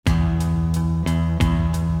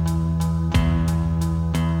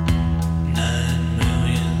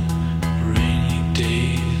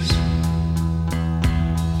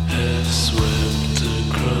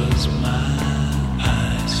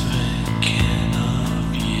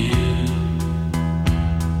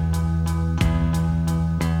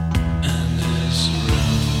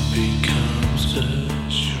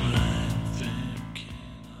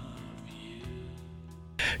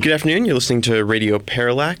Good afternoon. You're listening to Radio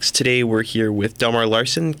Parallax. Today we're here with Delmar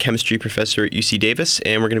Larsen, chemistry professor at UC Davis,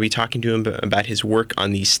 and we're going to be talking to him about his work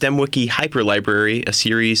on the STEMWiki Hyperlibrary, a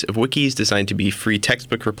series of wikis designed to be free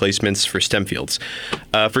textbook replacements for STEM fields.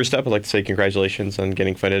 First up, I'd like to say congratulations on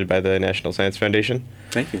getting funded by the National Science Foundation.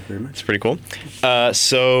 Thank you very much. It's pretty cool.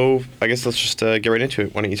 So I guess let's just get right into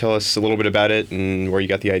it. Why don't you tell us a little bit about it and where you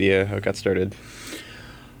got the idea, how it got started?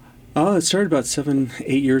 It started about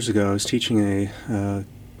 7-8 years ago. I was teaching a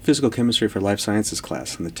physical chemistry for life sciences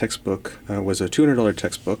class, and the textbook was a $200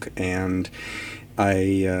 textbook, and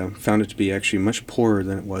I found it to be actually much poorer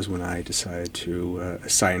than it was when I decided to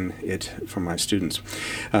assign it for my students.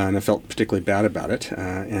 And I felt particularly bad about it,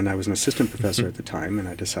 and I was an assistant professor at the time, and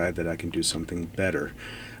I decided that I can do something better.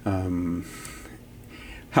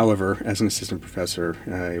 However, as an assistant professor,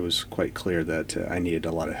 it was quite clear that I needed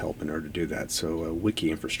a lot of help in order to do that. So a wiki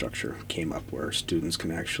infrastructure came up where students can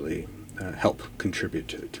actually help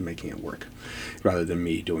contribute to making it work, rather than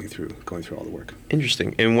me going through all the work.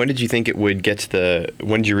 Interesting. And when did you think it would get to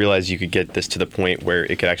when did you realize you could get this to the point where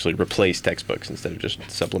it could actually replace textbooks instead of just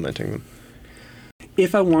supplementing them?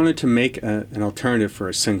 If I wanted to make an alternative for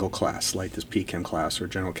a single class, like this PChem class or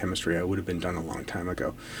general chemistry, I would have been done a long time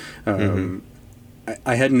ago.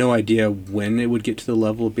 I had no idea when it would get to the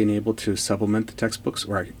level of being able to supplement the textbooks,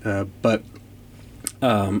 but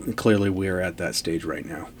clearly we're at that stage right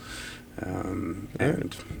now.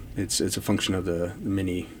 And it's a function of the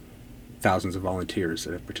many thousands of volunteers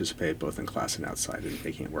that have participated both in class and outside in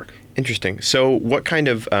making it work. Interesting. So what kind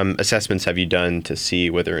of assessments have you done to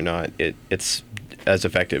see whether or not it's as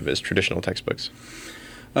effective as traditional textbooks?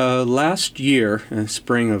 Last year,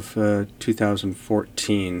 spring of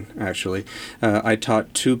 2014, actually, I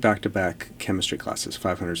taught 2 back-to-back chemistry classes,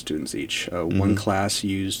 500 students each. One class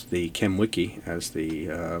used the ChemWiki as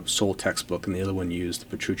the sole textbook, and the other one used the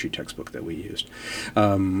Petrucci textbook that we used.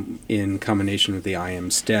 In combination with the IM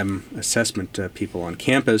STEM assessment people on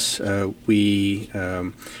campus, we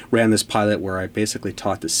ran this pilot where I basically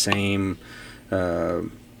taught the same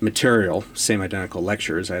material, same identical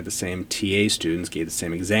lectures. I had the same TA students, gave the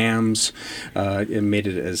same exams. It made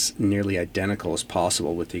it as nearly identical as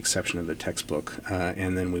possible with the exception of the textbook.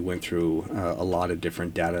 And then we went through a lot of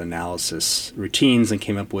different data analysis routines and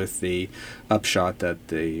came up with the upshot that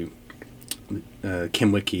the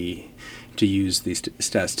ChemWiki, to use the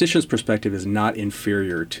statistician's perspective, is not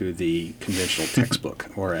inferior to the conventional textbook,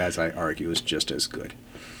 or as I argue, is just as good.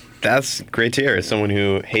 That's great to hear. As someone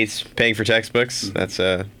who hates paying for textbooks, that's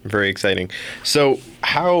very exciting. So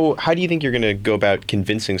how do you think you're going to go about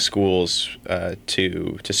convincing schools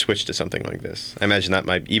to switch to something like this? I imagine that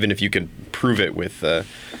might, even if you could prove it with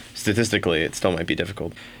statistically, it still might be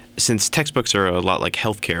difficult. Since textbooks are a lot like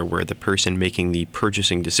healthcare, where the person making the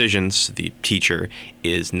purchasing decisions, the teacher,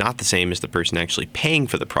 is not the same as the person actually paying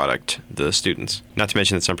for the product, the students. Not to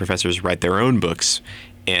mention that some professors write their own books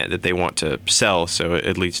and that they want to sell, so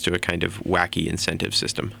it leads to a kind of wacky incentive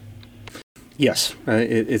system. Yes,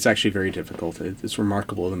 it's actually very difficult. It's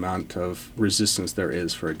remarkable the amount of resistance there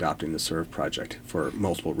is for adopting the SURF project for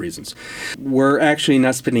multiple reasons. We're actually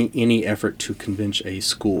not spending any effort to convince a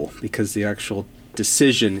school, because the actual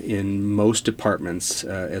decision in most departments,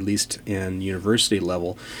 at least in university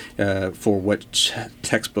level, for what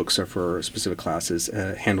textbooks are for specific classes,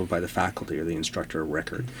 handled by the faculty or the instructor of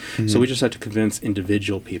record. So we just have to convince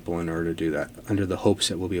individual people in order to do that, under the hopes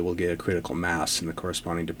that we'll be able to get a critical mass in the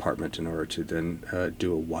corresponding department in order to then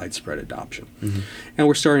do a widespread adoption. And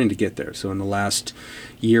we're starting to get there. So in the last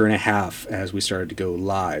year and a half, as we started to go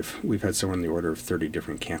live, we've had somewhere in the order of 30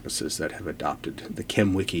 different campuses that have adopted the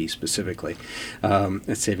ChemWiki specifically.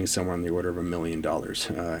 It's saving somewhere on the order of $1 million,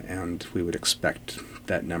 and we would expect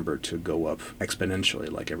that number to go up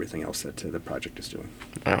exponentially, like everything else that the project is doing.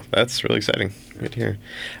 Wow, that's really exciting. Good to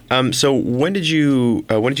hear. So when did you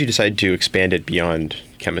decide to expand it beyond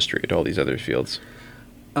chemistry to all these other fields?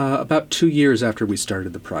 About 2 years after we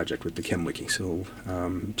started the project with the ChemWiki, so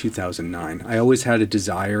 2009. I always had a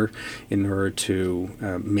desire in order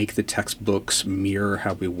to make the textbooks mirror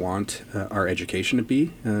how we want our education to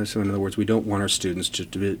be. So in other words, we don't want our students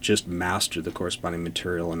to just master the corresponding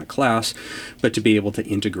material in a class, but to be able to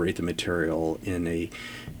integrate the material in a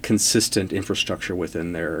consistent infrastructure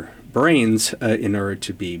within their brains in order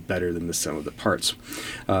to be better than the sum of the parts.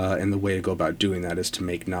 And the way to go about doing that is to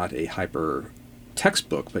make not a hyper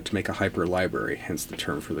textbook, but to make a hyper library, hence the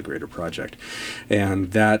term for the greater project.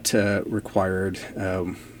 And that required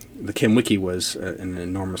the ChemWiki was an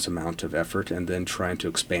enormous amount of effort, and then trying to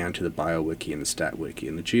expand to the BioWiki and the StatWiki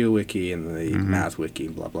and the GeoWiki and the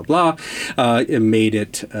MathWiki, blah, blah, blah. It made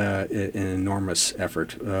it an enormous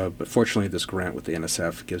effort. But fortunately, this grant with the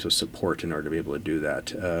NSF gives us support in order to be able to do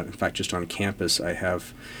that. In fact, just on campus, I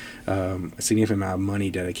have a significant amount of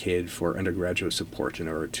money dedicated for undergraduate support in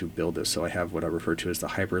order to build this. So I have what I refer to as the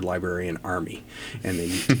Hyper-Librarian Army, and they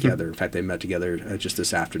meet together. In fact, they met together just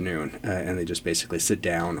this afternoon, and they just basically sit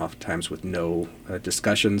down, oftentimes with no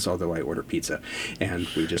discussions, although I order pizza, and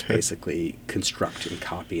we just basically construct and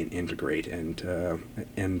copy and integrate, and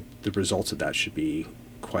the results of that should be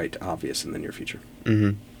quite obvious in the near future.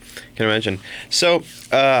 Mm-hmm. Can imagine. So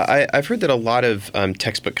I've heard that a lot of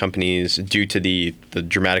textbook companies, due to the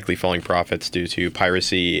dramatically falling profits due to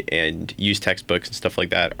piracy and used textbooks and stuff like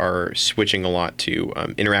that, are switching a lot to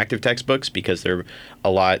interactive textbooks because they're a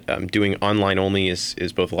lot doing online only is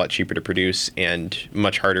both a lot cheaper to produce and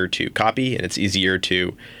much harder to copy, and it's easier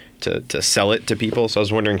to sell it to people. So I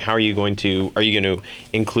was wondering, are you going to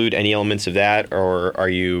include any elements of that, or are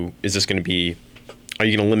you going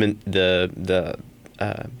to limit the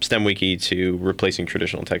STEMWiki to replacing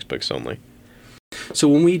traditional textbooks only? So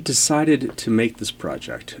when we decided to make this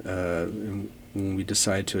project, when we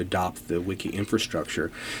decided to adopt the wiki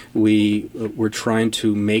infrastructure, we were trying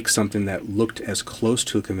to make something that looked as close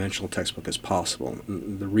to a conventional textbook as possible.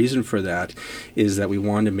 The reason for that is that we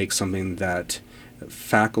wanted to make something that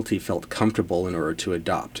faculty felt comfortable in order to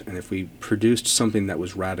adopt. And if we produced something that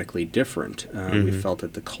was radically different, we felt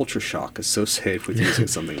that the culture shock associated with using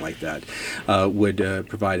something like that would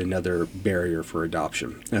provide another barrier for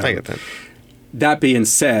adoption. I get that. That being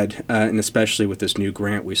said, and especially with this new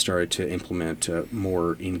grant, we started to implement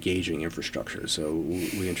more engaging infrastructure. So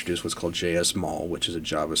we introduced what's called JSMol, which is a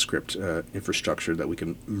JavaScript infrastructure that we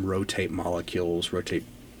can rotate molecules, rotate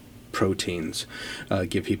proteins,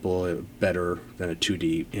 give people a better than a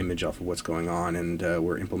 2D image off of what's going on, and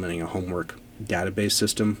we're implementing a homework database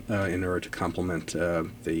system in order to complement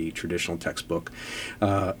the traditional textbook,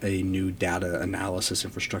 a new data analysis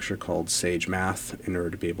infrastructure called Sage Math in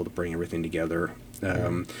order to be able to bring everything together.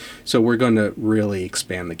 So we're going to really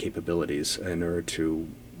expand the capabilities in order to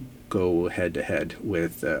go head-to-head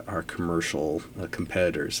with our commercial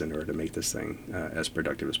competitors in order to make this thing as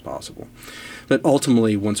productive as possible. But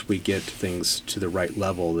ultimately, once we get things to the right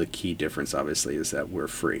level, the key difference, obviously, is that we're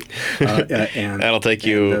free. And that'll take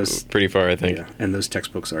you pretty far, I think. Yeah, and those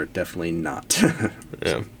textbooks are definitely not.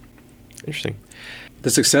 Yeah. Interesting. The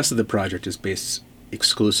success of the project is based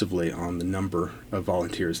exclusively on the number of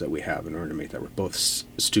volunteers that we have in order to make that work, both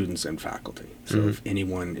students and faculty. So if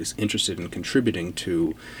anyone is interested in contributing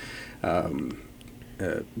to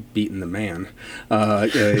beating the man,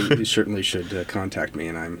 you certainly should contact me,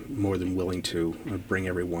 and I'm more than willing to bring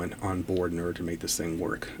everyone on board in order to make this thing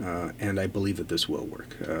work. And I believe that this will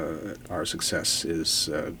work. Our success is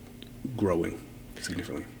growing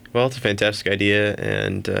significantly. Well, it's a fantastic idea,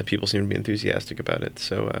 and people seem to be enthusiastic about it.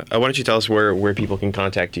 So why don't you tell us where people can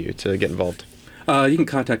contact you to get involved? You can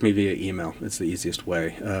contact me via email. It's the easiest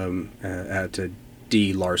way, at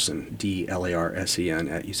dlarsen, D-L-A-R-S-E-N,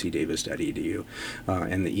 at ucdavis.edu.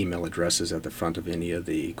 And the email address is at the front of any of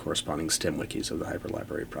the corresponding STEM wikis of the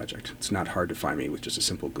Hyperlibrary Project. It's not hard to find me with just a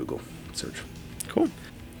simple Google search. Cool.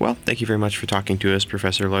 Well, thank you very much for talking to us,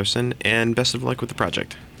 Professor Larson, and best of luck with the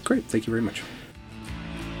project. Great. Thank you very much.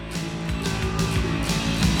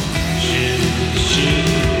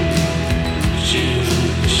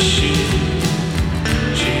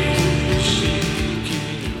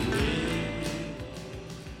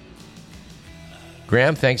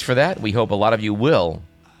 Graham, thanks for that. We hope a lot of you will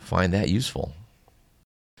find that useful.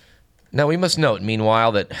 Now, we must note,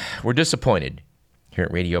 meanwhile, that we're disappointed here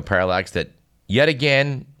at Radio Parallax that yet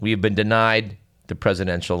again we have been denied the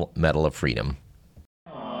Presidential Medal of Freedom.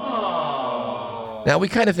 Now, we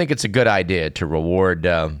kind of think it's a good idea to reward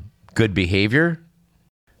good behavior,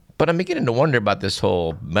 but I'm beginning to wonder about this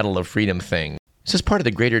whole Medal of Freedom thing. Is this part of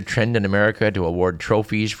the greater trend in America to award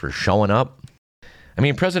trophies for showing up? I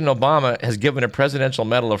mean, President Obama has given a Presidential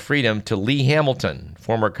Medal of Freedom to Lee Hamilton,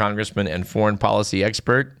 former congressman and foreign policy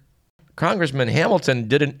expert. Congressman Hamilton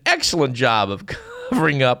did an excellent job of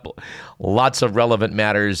covering up lots of relevant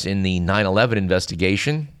matters in the 9/11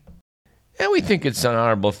 investigation. And we think it's an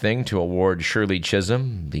honorable thing to award Shirley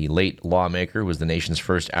Chisholm, the late lawmaker who was the nation's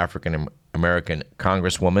first African-American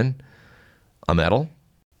congresswoman, a medal.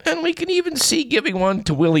 And we can even see giving one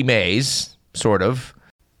to Willie Mays, sort of,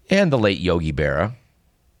 and the late Yogi Berra.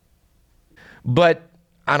 But,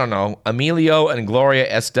 I don't know, Emilio and Gloria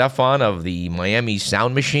Estefan of the Miami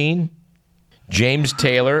Sound Machine, James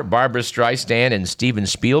Taylor, Barbra Streisand, and Steven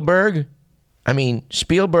Spielberg? I mean,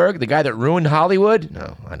 Spielberg, the guy that ruined Hollywood?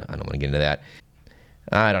 No, I don't want to get into that.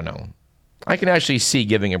 I don't know. I can actually see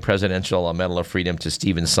giving a presidential Medal of Freedom to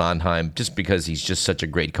Stephen Sondheim just because he's just such a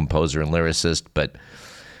great composer and lyricist. But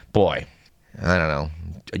boy, I don't know.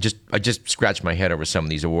 I just scratched my head over some of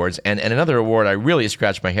these awards. And another award I really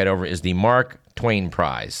scratched my head over is the Mark Twain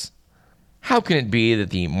Prize. How can it be that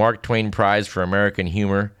the Mark Twain Prize for American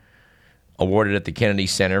Humor, awarded at the Kennedy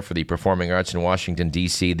Center for the Performing Arts in Washington,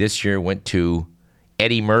 D.C., this year went to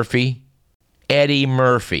Eddie Murphy? Eddie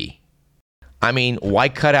Murphy. I mean, why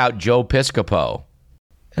cut out Joe Piscopo?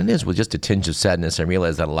 And this, with just a tinge of sadness, I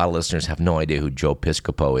realize that a lot of listeners have no idea who Joe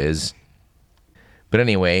Piscopo is. But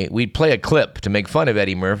anyway, we'd play a clip to make fun of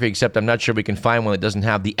Eddie Murphy, except I'm not sure we can find one that doesn't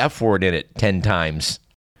have the F word in it 10 times,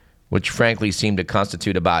 which frankly seemed to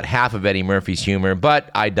constitute about half of Eddie Murphy's humor, but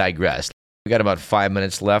I digress. We got about 5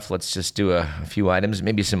 minutes left. Let's just do a few items,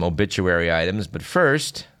 maybe some obituary items. But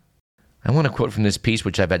first, I want to quote from this piece,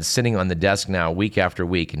 which I've had sitting on the desk now week after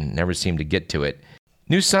week and never seemed to get to it.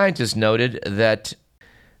 New Scientist noted that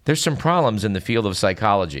there's some problems in the field of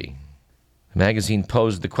psychology. The magazine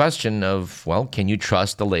posed the question of, well, can you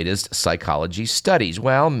trust the latest psychology studies?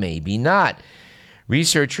 Well, maybe not.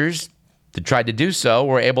 Researchers that tried to do so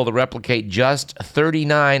were able to replicate just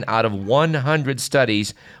 39 out of 100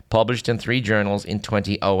 studies published in 3 journals in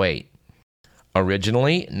 2008.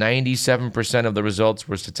 Originally, 97% of the results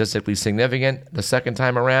were statistically significant. The second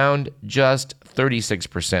time around, just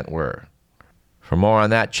 36% were. For more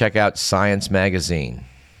on that, check out Science Magazine.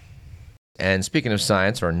 And speaking of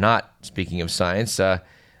science, or not speaking of science, I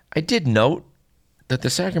did note that the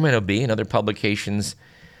Sacramento Bee and other publications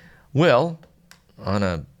will, on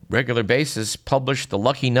a regular basis, publish the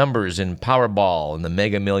lucky numbers in Powerball and the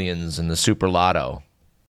Mega Millions and the Super Lotto.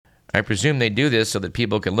 I presume they do this so that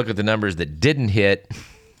people can look at the numbers that didn't hit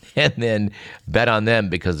and then bet on them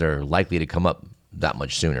because they're likely to come up that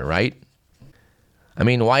much sooner, right? I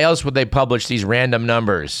mean, why else would they publish these random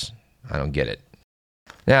numbers? I don't get it.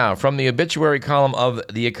 Now, from the obituary column of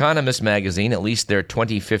The Economist magazine, at least their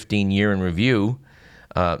 2015 year in review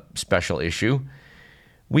special issue,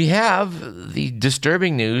 we have the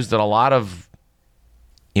disturbing news that a lot of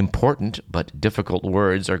important but difficult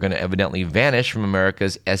words are going to evidently vanish from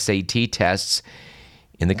America's SAT tests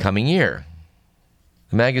in the coming year.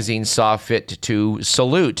 The magazine saw fit to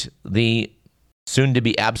salute the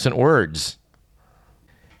soon-to-be absent words.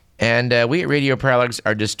 And we at Radio Parallax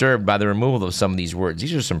are disturbed by the removal of some of these words.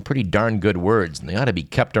 These are some pretty darn good words, and they ought to be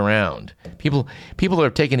kept around. People who are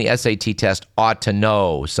taking the SAT test ought to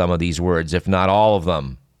know some of these words, if not all of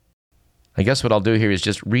them. I guess what I'll do here is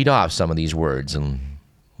just read off some of these words and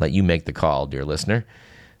let you make the call, dear listener.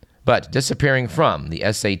 But disappearing from the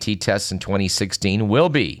SAT tests in 2016 will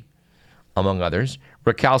be, among others,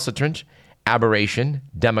 recalcitrant, aberration,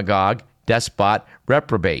 demagogue, despot,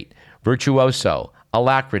 reprobate, virtuoso,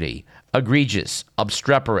 alacrity, egregious,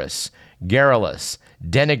 obstreperous, garrulous,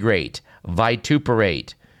 denigrate,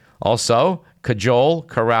 vituperate. Also, cajole,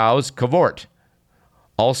 carouse, cavort.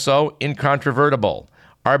 Also, incontrovertible,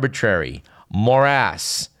 arbitrary,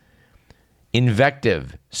 morass,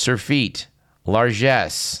 invective, surfeit,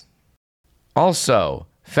 largesse. Also,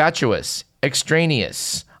 fatuous,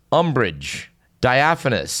 extraneous, umbrage,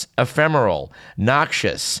 diaphanous, ephemeral,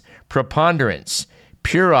 noxious, preponderance,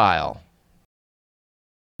 puerile.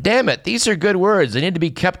 Damn it, these are good words. They need to be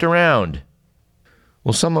kept around.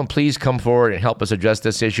 Will someone please come forward and help us address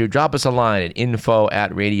this issue? Drop us a line at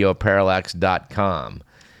info@radioparallax.com.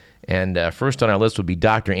 And first on our list would be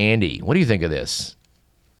Dr. Andy. What do you think of this?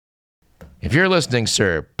 If you're listening,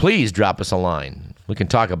 sir, please drop us a line. We can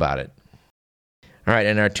talk about it. All right,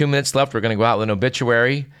 in our 2 minutes left, we're going to go out with an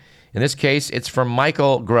obituary. In this case, it's from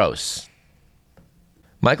Michael Gross.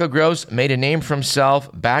 Michael Gross made a name for himself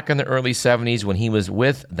back in the early 70s when he was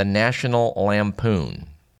with the National Lampoon.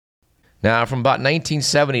 Now, from about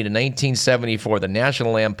 1970 to 1974, the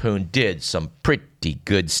National Lampoon did some pretty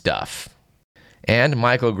good stuff. And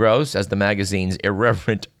Michael Gross, as the magazine's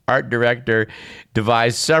irreverent art director,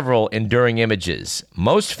 devised several enduring images,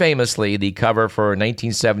 most famously the cover for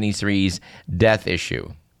 1973's Death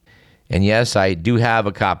issue. And yes, I do have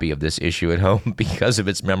a copy of this issue at home because of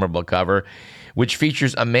its memorable cover, which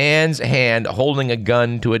features a man's hand holding a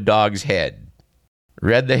gun to a dog's head.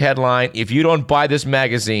 Read the headline, "If you don't buy this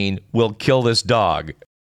magazine, we'll kill this dog."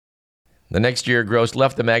 The next year, Gross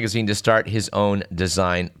left the magazine to start his own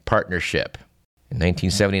design partnership. In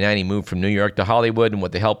 1979, he moved from New York to Hollywood, and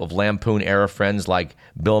with the help of Lampoon-era friends like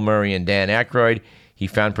Bill Murray and Dan Aykroyd, he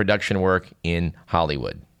found production work in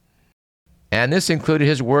Hollywood. And this included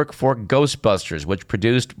his work for Ghostbusters, which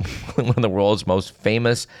produced one of the world's most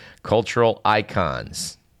famous cultural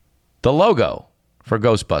icons. the logo for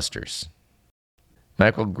Ghostbusters.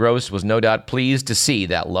 Michael Gross was no doubt pleased to see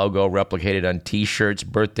that logo replicated on T-shirts,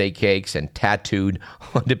 birthday cakes, and tattooed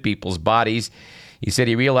onto people's bodies. He said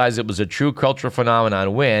he realized it was a true cultural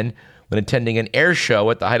phenomenon when attending an air show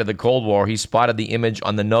at the height of the Cold War, he spotted the image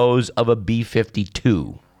on the nose of a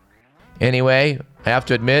B-52. Anyway, I have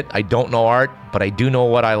to admit, I don't know art, but I do know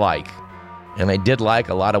what I like. And I did like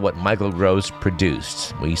a lot of what Michael Gross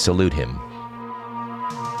produced. We salute him.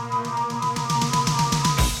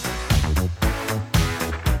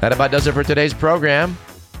 That about does it for today's program.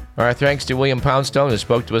 Our thanks to William Poundstone, who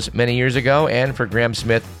spoke to us many years ago, and for Graham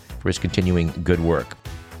Smith for his continuing good work.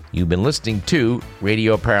 You've been listening to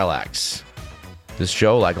Radio Parallax. This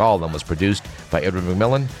show, like all of them, was produced by Edward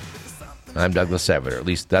McMillan. I'm Douglas Seviter. At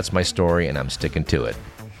least that's my story, and I'm sticking to it.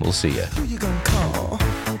 We'll see ya. Who you gonna call?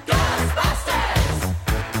 Ghostbusters!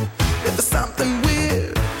 If there's something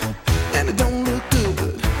weird and it don't look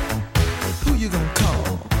good, who you gonna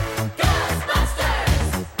call?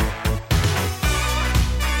 Ghostbusters!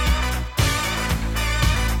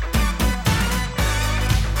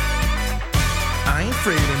 I ain't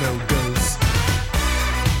afraid of no ghosts.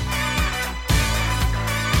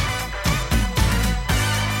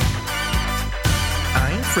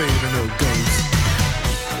 I ain't afraid of no ghosts.